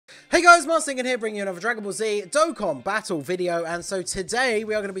Hey guys, Marstingan here, bringing you another Dragon Ball Z Dokkan battle video, and so today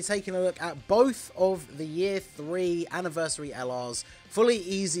we are going to be taking a look at both of the Year 3 Anniversary LRs, fully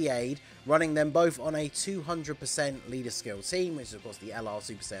EZA'd, running them both on a 200% leader skill team, which is of course the LR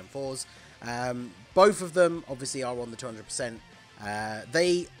Super Saiyan 4s. Both of them obviously are on the 200%.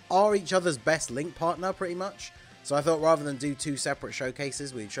 They are each other's best link partner pretty much, so I thought rather than do two separate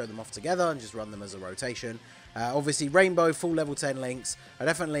showcases, we'd show them off together and just run them as a rotation. Obviously, Rainbow, full level 10 links. I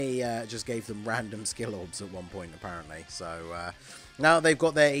definitely just gave them random skill orbs at one point, apparently. So, now they've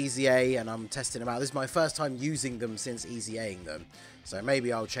got their EZA, and I'm testing them out. This is my first time using them since EZAing them. So,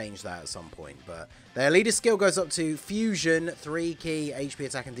 maybe I'll change that at some point. But their leader skill goes up to Fusion, 3 key, HP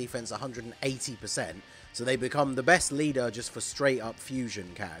attack and defense, 180%. So, they become the best leader just for straight up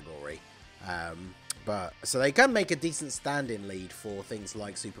Fusion category. So, they can make a decent stand-in lead for things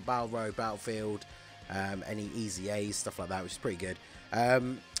like Super Battle Road, Battlefield, any EZAs, stuff like that, which is pretty good.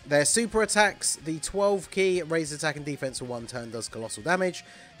 Their super attacks, the 12 key raises attack and defense for 1 turn, does colossal damage.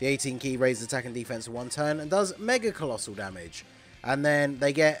 The 18 key raises attack and defense for 1 turn and does mega colossal damage. And then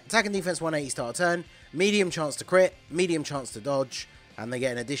they get attack and defense 180 start turn, medium chance to crit, medium chance to dodge, and they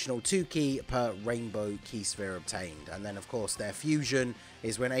get an additional 2 key per rainbow key sphere obtained. And then of course their fusion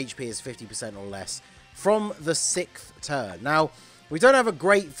is when HP is 50% or less from the 6th turn. Now, we don't have a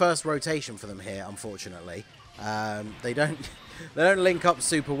great first rotation for them here, unfortunately. They don't link up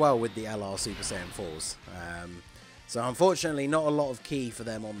super well with the LR Super Saiyan 4s. So unfortunately, not a lot of key for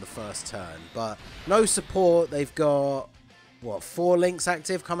them on the first turn. But no support. They've got, what, 4 links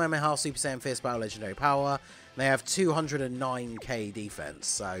active. Kamehameha, Super Saiyan Fierce Battle, Legendary Power. They have 209k defense.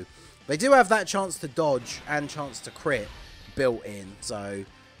 So they do have that chance to dodge and chance to crit built in. So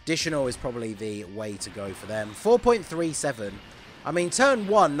additional is probably the way to go for them. 4.37. I mean, turn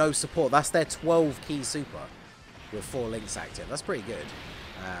 1, no support. That's their 12 key super with 4 links active. That's pretty good.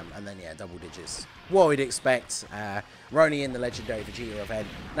 And then, yeah, double digits. What we'd expect. We're only in the Legendary Vegeta event.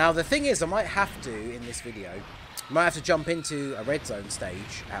 Now, the thing is, I might have to, in this video, I might have to jump into a red zone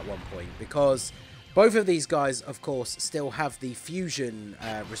stage at one point, because both of these guys, of course, still have the fusion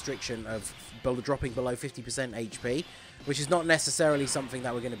restriction of dropping below 50% HP, which is not necessarily something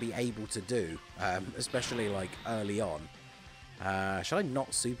that we're going to be able to do, especially, like, early on. Should I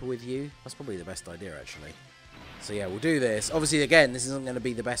not super with you? That's probably the best idea, actually. So yeah, we'll do this. Obviously, again, this isn't going to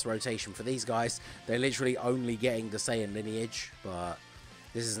be the best rotation for these guys. They're literally only getting the Saiyan lineage, but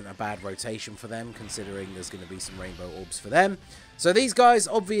this isn't a bad rotation for them, considering there's going to be some rainbow orbs for them. So these guys,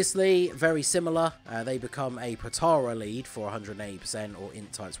 obviously, very similar. They become a Potara lead for 180% or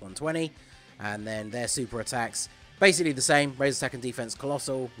int types 120. And then their super attacks, basically the same. Raise attack and defense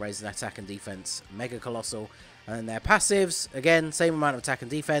colossal, raise attack and defense mega colossal. And then their passives, again, same amount of attack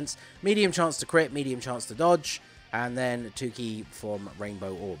and defense, medium chance to crit, medium chance to dodge, and then 2 key from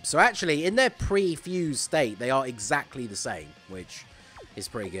rainbow orbs. So actually, in their pre-fused state, they are exactly the same, which is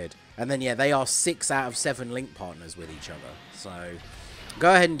pretty good. And then, yeah, they are 6 out of 7 link partners with each other. So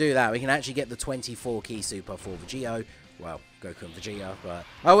go ahead and do that. We can actually get the 24 key super for Vegito. Well, Goku and Vegeta, but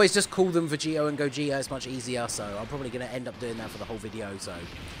I always just call them Vegito and Gogeta. It's much easier, so I'm probably going to end up doing that for the whole video. So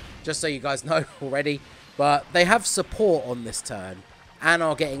just so you guys know already. But they have support on this turn and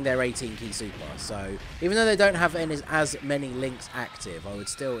are getting their 18 key super. So even though they don't have as many links active, I would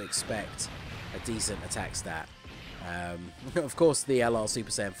still expect a decent attack stat. Of course, the LR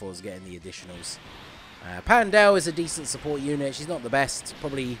Super Saiyan 4 is getting the additionals. Pandel is a decent support unit. She's not the best.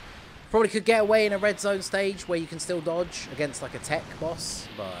 Probably could get away in a red zone stage where you can still dodge against like a tech boss.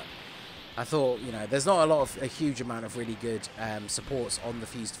 But I thought, you know, there's not a huge amount of really good supports on the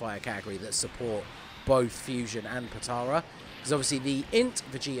Fused Fire category that support both Fusion and Potara, because obviously the INT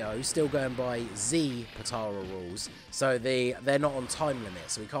Vegito is still going by Z Potara rules, so they're not on time limit,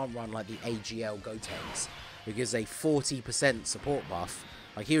 so we can't run like the AGL Gotenks, because a 40% support buff,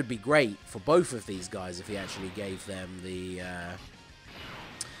 like he would be great for both of these guys if he actually gave them the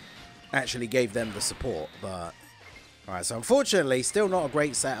support. But alright, so unfortunately still not a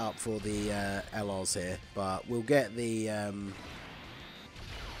great setup for the LRs here, but we'll get the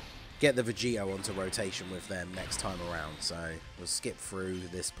Vegito onto rotation with them next time around. So we'll skip through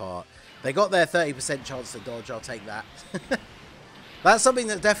this part. They got their 30% chance to dodge. I'll take that. That's something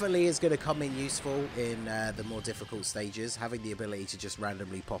that definitely is going to come in useful in the more difficult stages. Having the ability to just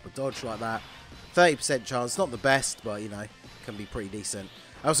randomly pop a dodge like that. 30% chance, not the best, but you know, can be pretty decent.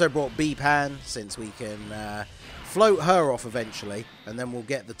 I also brought B-Pan, since we can float her off eventually. And then we'll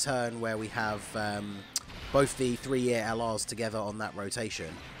get the turn where we have both the 3-year LRs together on that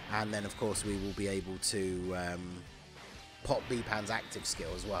rotation. And then, of course, we will be able to pop B-Pan's active skill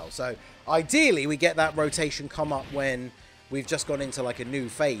as well. So, ideally, we get that rotation come up when we've just gone into like a new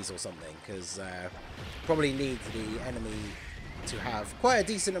phase or something, because probably need the enemy to have quite a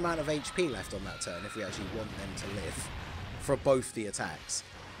decent amount of HP left on that turn if we actually want them to live for both the attacks.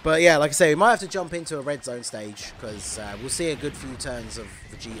 But yeah, like I say, we might have to jump into a red zone stage, because we'll see a good few turns of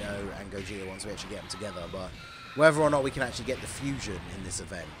Vegito and Gogeta once we actually get them together. But whether or not we can actually get the fusion in this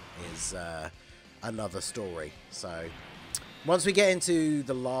event is another story. So once we get into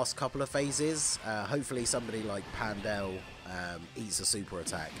the last couple of phases, hopefully somebody like Pandel eats a super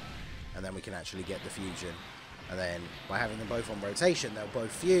attack, and then we can actually get the fusion. And then by having them both on rotation, they'll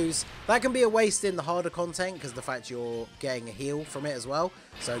both fuse. That can be a waste in the harder content, because the fact you're getting a heal from it as well.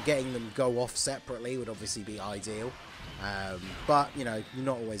 So getting them go off separately would obviously be ideal. But, you know, you're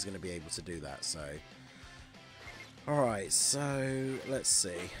not always going to be able to do that. So, alright, so let's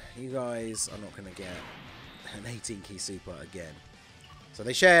see. You guys are not going to get an 18 key super again. So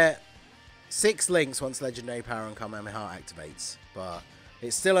they share 6 links once Legendary Power and Kamehameha activates. But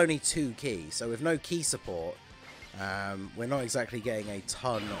it's still only 2 keys. So with no key support, we're not exactly getting a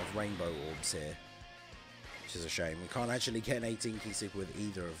ton of rainbow orbs here, which is a shame. We can't actually get an 18 key super with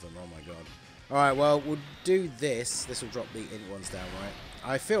either of them. Oh my god. Alright, well, we'll do this. This will drop the int ones down,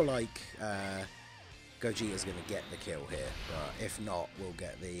 right? I feel like Gogeta's going to get the kill here, but if not, we'll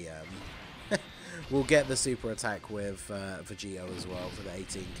get the we'll get the super attack with Vegito as well for the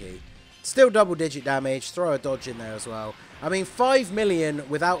 18 key. Still double-digit damage. Throw a dodge in there as well. I mean, 5 million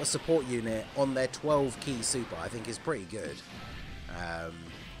without a support unit on their 12-key super, I think is pretty good.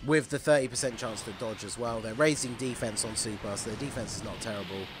 With the 30% chance to dodge as well. They're raising defense on super, so their defense is not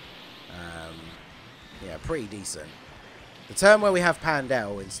terrible. Yeah, pretty decent. The turn where we have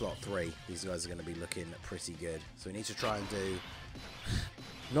Pandel in slot 3, these guys are going to be looking pretty good. So we need to try and do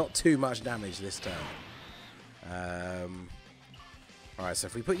not too much damage this turn. Alright, so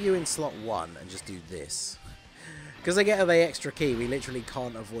if we put you in slot 1 and just do this. Because they get the extra key, we literally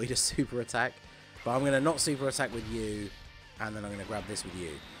can't avoid a super attack. But I'm going to not super attack with you, and then I'm going to grab this with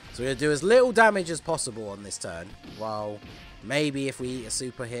you. So we're going to do as little damage as possible on this turn. While maybe if we eat a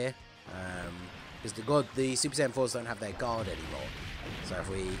super here, because the Super Saiyan 4s don't have their guard anymore. So if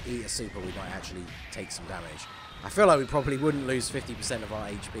we eat a super, we might actually take some damage. I feel like we probably wouldn't lose 50% of our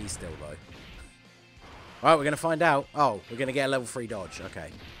HP still, though. Alright, we're going to find out. Oh, we're going to get a level 3 dodge. Okay.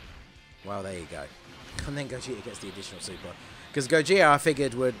 Well, there you go. And then Gogeta gets the additional super. Because Gogeta, I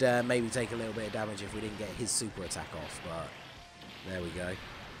figured, would maybe take a little bit of damage if we didn't get his super attack off. But there we go.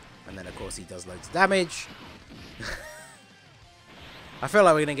 And then, of course, he does loads of damage. I feel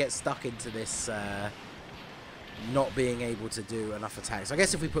like we're going to get stuck into this not being able to do enough attacks. I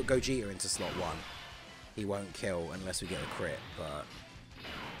guess if we put Gogeta into slot 1, he won't kill unless we get a crit. But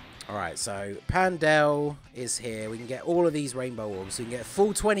alright, so Pandel is here. We can get all of these rainbow orbs. So we can get a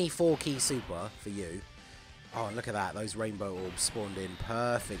full 24 key super for you. Oh, and look at that. Those rainbow orbs spawned in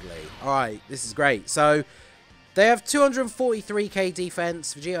perfectly. Alright, this is great. So they have 243k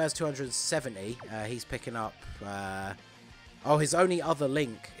defense. Vegeta has 270. He's picking up... oh, his only other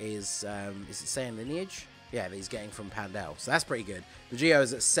link is it Saiyan Lineage? Yeah, that he's getting from Pandel. So that's pretty good. Vegeta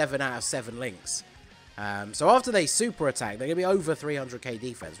is at 7 out of 7 links. So after they super attack, they're going to be over 300k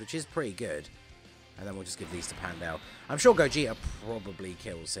defense, which is pretty good. And then we'll just give these to Pandel. I'm sure Gogeta probably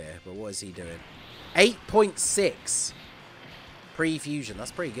kills here, but what is he doing? 8.6 pre-fusion.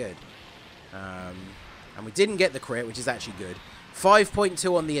 That's pretty good. And we didn't get the crit, which is actually good.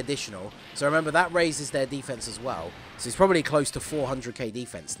 5.2 on the additional. So remember, that raises their defense as well. So he's probably close to 400k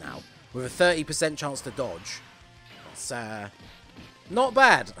defense now, with a 30% chance to dodge. It's not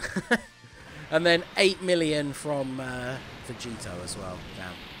bad. And then 8 million from Vegito as well.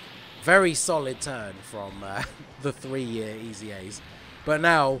 Damn. Very solid turn from the 3-year EZAs. But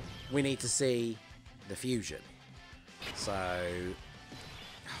now we need to see the fusion. So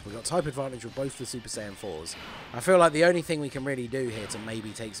we've got type advantage with both the Super Saiyan 4s. I feel like the only thing we can really do here to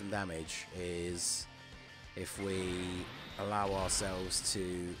maybe take some damage is if we allow ourselves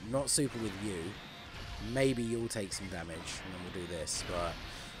to not super with you. Maybe you'll take some damage, and then we'll do this. But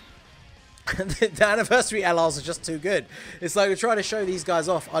the anniversary LRs are just too good. It's like we're trying to show these guys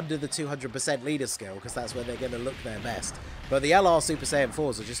off under the 200% leader skill, because that's where they're going to look their best. But the LR Super Saiyan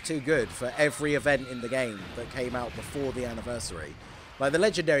 4s are just too good for every event in the game that came out before the anniversary. Like, the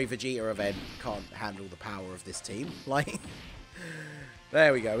Legendary Vegeta event can't handle the power of this team. Like,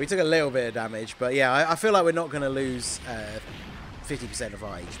 there we go. We took a little bit of damage. But yeah, I feel like we're not going to lose 50% of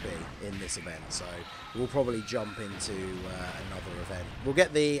our HP in this event. So we'll probably jump into another event. We'll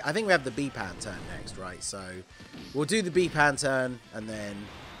get the... I think we have the B-Pan turn next, right? So we'll do the B-Pan turn, and then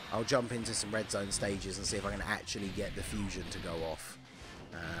I'll jump into some red zone stages and see if I can actually get the fusion to go off.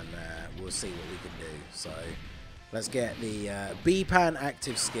 And we'll see what we can do. So Let's get the B-Pan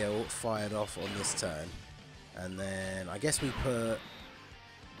active skill fired off on this turn. And then I guess we put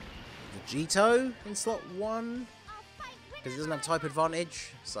Vegito in slot 1. Because he doesn't have type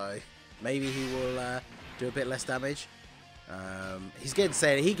advantage. So maybe he will do a bit less damage. He gets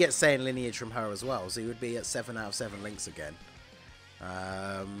Saiyan lineage from her as well. So he would be at 7 out of 7 links again.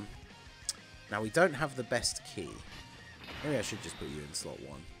 Now we don't have the best key. Maybe I should just put you in slot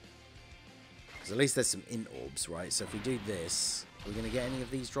 1. Because at least there's some int orbs, right? So if we do this, are we going to get any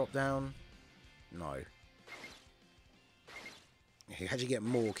of these drop down? No. You actually get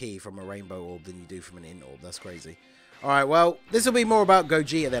more key from a rainbow orb than you do from an int orb. That's crazy. Alright, well, this will be more about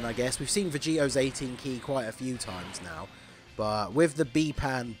Gogeta then, I guess. We've seen Vegito's 18 key quite a few times now. But with the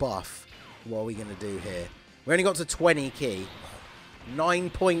B-Pan buff, what are we going to do here? We only got to 20 key.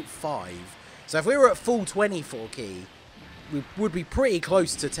 9.5. So if we were at full 24 key, we would be pretty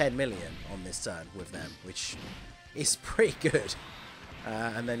close to 10 million on this turn with them, which is pretty good.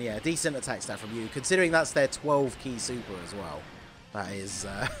 And then, yeah, decent attack stat from you, considering that's their 12 key super as well. That is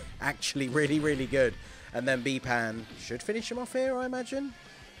actually really, really good. And then B-Pan should finish him off here, I imagine.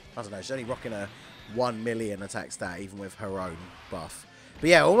 I don't know, she's only rocking a 1 million attack stat, even with her own buff. But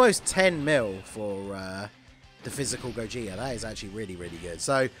yeah, almost 10 mil for the physical Gogeta. That is actually really, really good.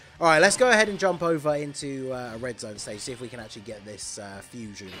 So, alright, let's go ahead and jump over into a red zone stage, see if we can actually get this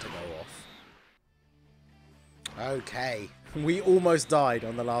fusion to go off. Okay, we almost died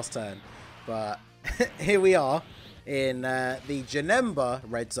on the last turn. But here we are in the Janemba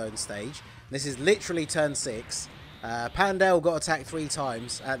red zone stage. This is literally turn 6. Pandel got attacked 3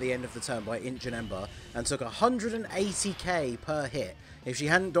 times at the end of the turn by Int Janemba and took 180k per hit. If she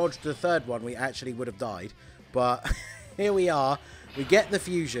hadn't dodged the third one, we actually would have died. But here we are. We get the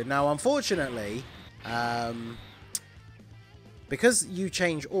fusion. Now, unfortunately, because you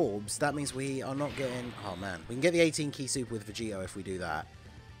change orbs, that means we are not getting... Oh, man. We can get the 18 key super with Vegito if we do that.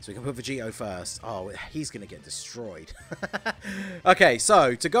 So we can put Vegito first. Oh, he's going to get destroyed. Okay,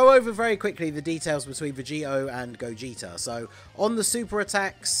 so to go over very quickly the details between Vegito and Gogeta. So on the super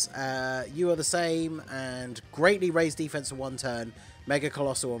attacks, you are the same and greatly raise defense for 1 turn. Mega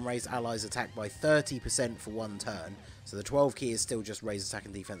Colossal and raise allies attack by 30% for 1 turn. So the 12 key is still just raise attack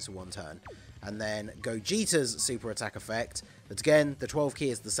and defense for 1 turn. And then Gogeta's super attack effect. But again, the 12 key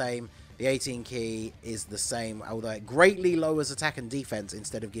is the same. The 18 key is the same, although it greatly lowers attack and defense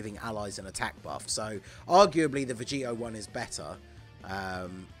instead of giving allies an attack buff. So arguably the Vegito one is better.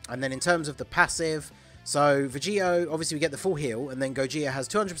 And then in terms of the passive, so Vegito, obviously we get the full heal, and then Gogeta has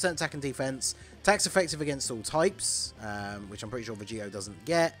 200% attack and defense, attacks effective against all types, which I'm pretty sure Vegito doesn't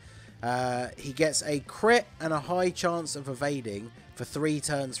get. He gets a crit and a high chance of evading for 3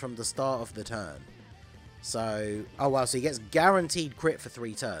 turns from the start of the turn. So, oh wow, so he gets guaranteed crit for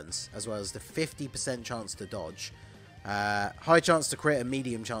 3 turns, as well as the 50% chance to dodge. High chance to crit and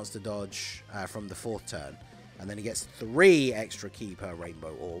medium chance to dodge from the 4th turn. And then he gets 3 extra key per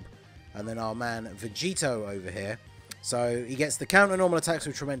rainbow orb. And then our man Vegito over here. So he gets the counter normal attacks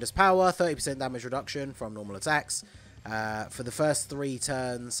with tremendous power, 30% damage reduction from normal attacks for the first 3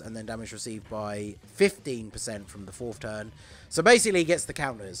 turns, and then damage received by 15% from the 4th turn. So basically he gets the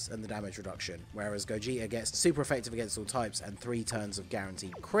counters and the damage reduction, whereas Gogeta gets super effective against all types and 3 turns of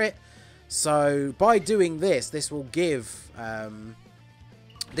guaranteed crit. So by doing this, this will give Gogeta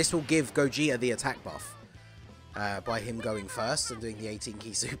the attack buff by him going first and doing the 18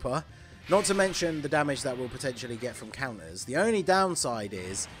 key super. Not to mention the damage that we'll potentially get from counters. The only downside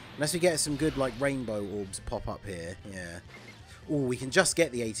is, unless we get some good like rainbow orbs pop up here, yeah. Oh, we can just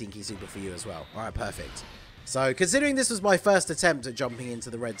get the 18 key super for you as well. Alright, perfect. So, considering this was my first attempt at jumping into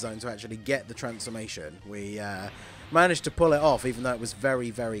the red zone to actually get the transformation, we managed to pull it off, even though it was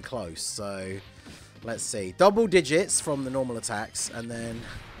very, very close. So, let's see. Double digits from the normal attacks, and then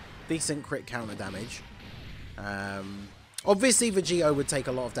decent crit counter damage. Obviously, Vegito would take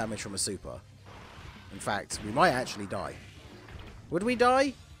a lot of damage from a super. In fact, we might actually die. Would we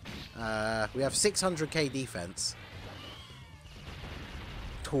die? We have 600k defense.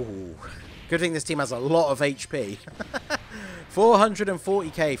 Ooh. Good thing this team has a lot of HP.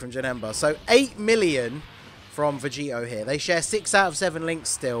 440k from Janemba. So 8 million from Vegito here. They share 6 out of 7 links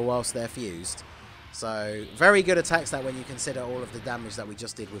still whilst they're fused. So very good attacks that when you consider all of the damage that we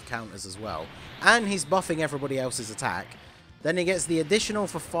just did with counters as well. And he's buffing everybody else's attack. Then he gets the additional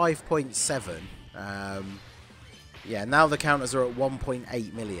for 5.7. Yeah, now the counters are at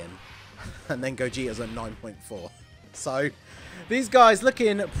 1.8 million. And then Gogeta's at 9.4. So these guys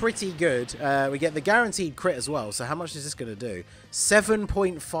looking pretty good. We get the guaranteed crit as well. So how much is this going to do?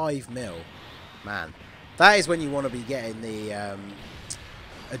 7.5 mil. Man, that is when you want to be getting the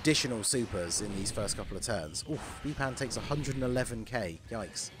additional supers in these first couple of turns. Oof, B-Pan takes 111k.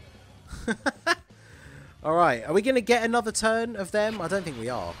 Yikes. Alright, are we going to get another turn of them? I don't think we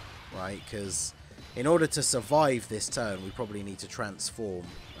are, right? Because in order to survive this turn, we probably need to transform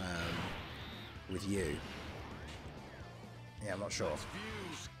with you. Yeah, I'm not sure.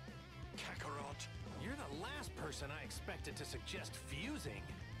 Kakarot, you're the last person I expected to suggest fusing.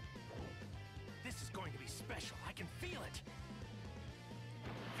 This is going to be special. I can feel it.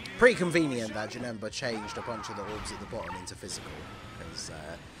 Pretty convenient that Janemba changed a bunch of the orbs at the bottom into physical. Because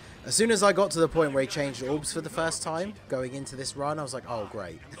as soon as I got to the point where he changed orbs for the first time, going into this run, I was like, oh,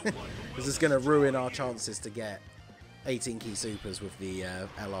 great. This is going to ruin our chances to get 18 key supers with the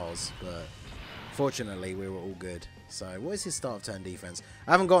LRs. But fortunately, we were all good. So, what is his start of turn defense?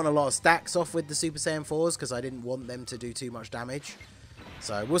 I haven't gotten a lot of stacks off with the Super Saiyan 4s because I didn't want them to do too much damage.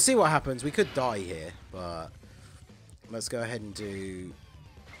 So, we'll see what happens. We could die here, but let's go ahead and do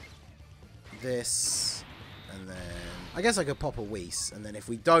this. And then, I guess I could pop a Whis. And then if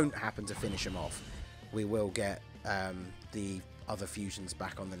we don't happen to finish him off, we will get the other fusions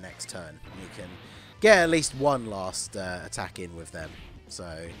back on the next turn. We can get at least one last attack in with them.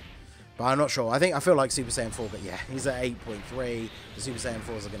 So... but I'm not sure. I feel like Super Saiyan 4, but yeah, he's at 8.3. The Super Saiyan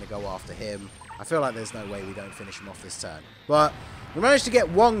 4s are going to go after him. I feel like there's no way we don't finish him off this turn. But we managed to get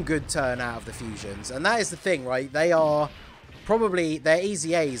one good turn out of the fusions. And that is the thing, right? They are probably, their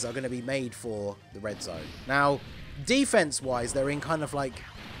EZAs are going to be made for the red zone. Now, defense-wise, they're in kind of like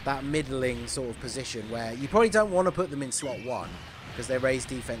that middling sort of position where you probably don't want to put them in slot 1. Because they raised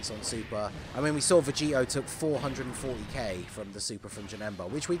defense on Super. I mean, we saw Vegito took 440k from the Super from Janemba,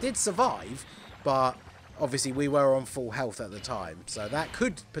 which we did survive, but obviously we were on full health at the time. So that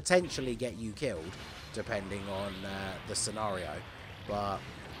could potentially get you killed, depending on the scenario. But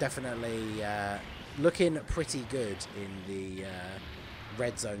definitely looking pretty good in the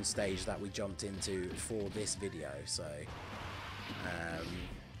red zone stage that we jumped into for this video. So,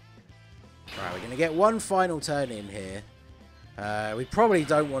 right, we're going to get one final turn in here. We probably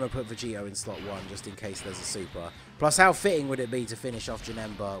don't want to put Vegito in slot 1 just in case there's a super. Plus, how fitting would it be to finish off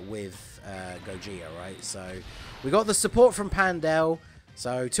Janemba with Gogeta, right? So, we got the support from Pandel.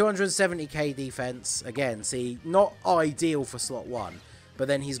 So, 270k defense. Again, see, not ideal for slot 1. But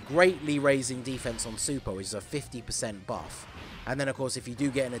then he's greatly raising defense on super, which is a 50% buff. And then, of course, if you do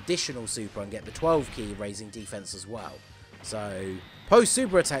get an additional super and get the 12 key, raising defense as well. So,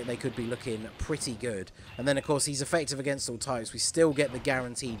 post-super attack, they could be looking pretty good. And then, of course, he's effective against all types. We still get the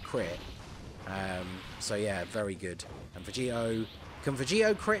guaranteed crit. So, yeah, very good. And Vegito... can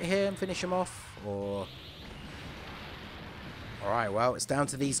Vegito crit here and finish him off? Or... alright, well, it's down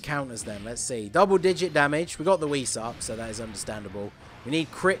to these counters then. Let's see. Double-digit damage. We got the Whis up, so that is understandable. We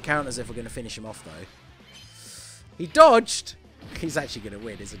need crit counters if we're going to finish him off, though. He dodged! He's actually going to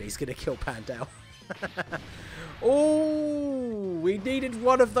win, isn't he? He's going to kill Pandel. Oh, we needed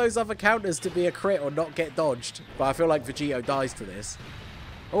one of those other counters to be a crit or not get dodged. But I feel like Vegito dies to this.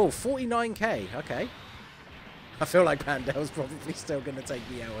 Oh, 49k. Okay. I feel like Pandel's probably still going to take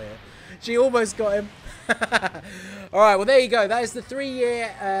me out here. She almost got him. Alright, well, there you go. That is the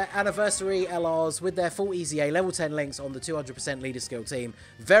 3-year anniversary LRs with their full EZA level 10 links on the 200% leader skill team.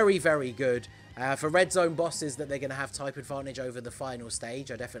 Very, very good. For red zone bosses that they're going to have type advantage over the final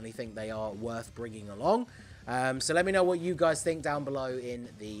stage, I definitely think they are worth bringing along. So let me know what you guys think down below in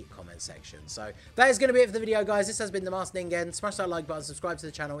the comment section. So that is going to be it for the video, guys. This has been the Master Ningen. Smash that like button, subscribe to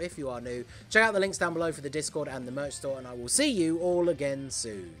the channel if you are new. Check out the links down below for the Discord and the merch store, and I will see you all again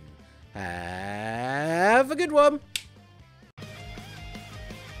soon. Have a good one.